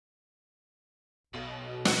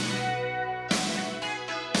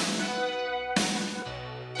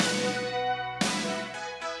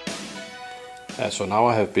So now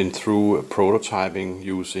I have been through prototyping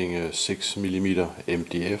using a 6mm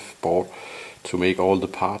MDF board to make all the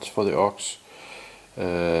parts for the ox,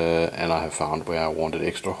 and I have found where I wanted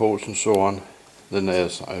extra holes and so on. Then,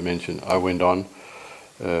 as I mentioned, I went on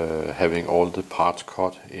having all the parts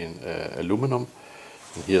cut in aluminum.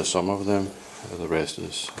 And here are some of them. The rest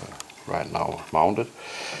is right now mounted.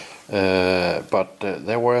 But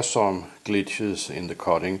there were some glitches in the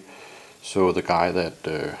cutting, so the guy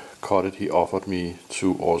that cut it, he offered me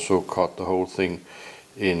to also cut the whole thing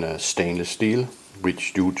in stainless steel,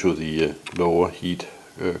 which due to the lower heat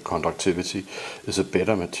conductivity is a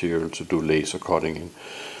better material to do laser cutting in.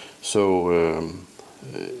 So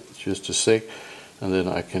just a sec, and then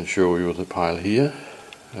I can show you the pile here.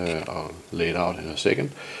 I'll lay it out in a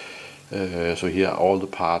second. So here are all the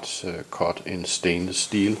parts cut in stainless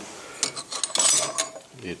steel.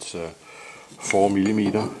 It's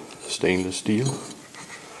 4mm stainless steel,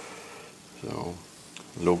 so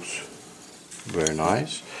looks very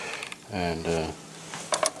nice. And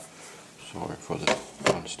sorry for the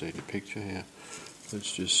unsteady picture here.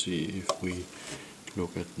 Let's just see if we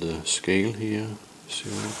look at the scale here.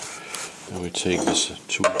 Then we take these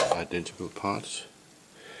two identical parts.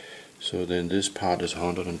 So then this part is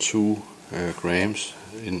 102 grams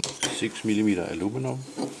in 6mm aluminum,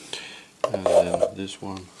 and then this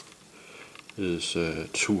one is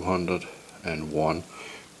 201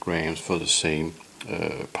 grams for the same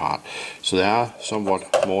part. So they are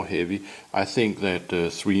somewhat more heavy. I think that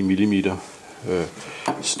 3mm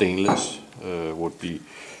stainless would be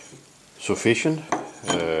sufficient,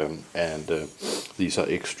 and these are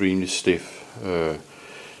extremely stiff.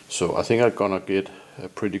 So I think I'm gonna get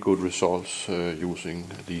pretty good results using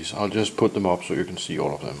these. I'll just put them up so you can see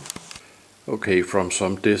all of them. Okay, from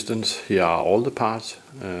some distance, here are all the parts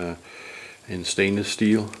in stainless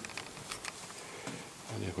steel.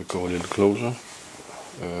 And if we go a little closer,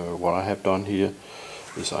 what I have done here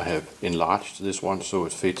is I have enlarged this one so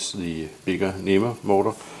it fits the bigger NEMA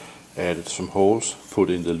motor, added some holes, put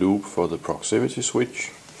in the loop for the proximity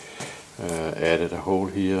switch, added a hole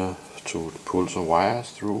here to pull some wires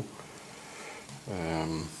through.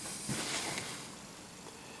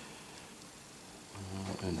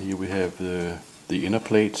 And here we have the inner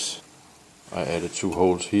plates. I added 2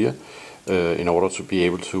 holes here in order to be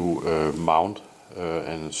able to mount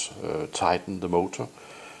and tighten the motor,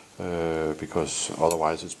 because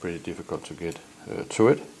otherwise it's pretty difficult to get to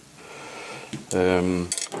it.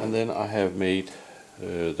 And then I have made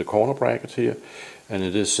the corner brackets here, and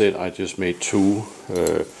in this set I just made 2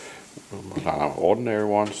 ordinary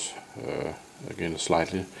ones. Again,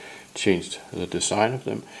 slightly changed the design of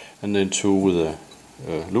them, and then 2 with a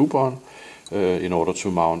loop on in order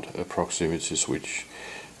to mount a proximity switch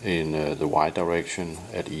in the Y direction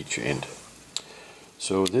at each end.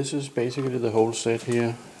 So this is basically the whole set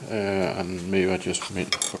here, and maybe I just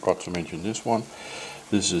forgot to mention this one.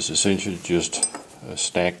 This is essentially just a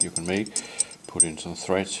stack you can make, put in some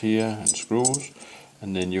threads here and screws,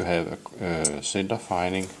 and then you have a center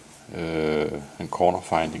finding and corner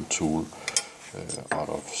finding tool out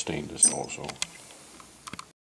of stainless also.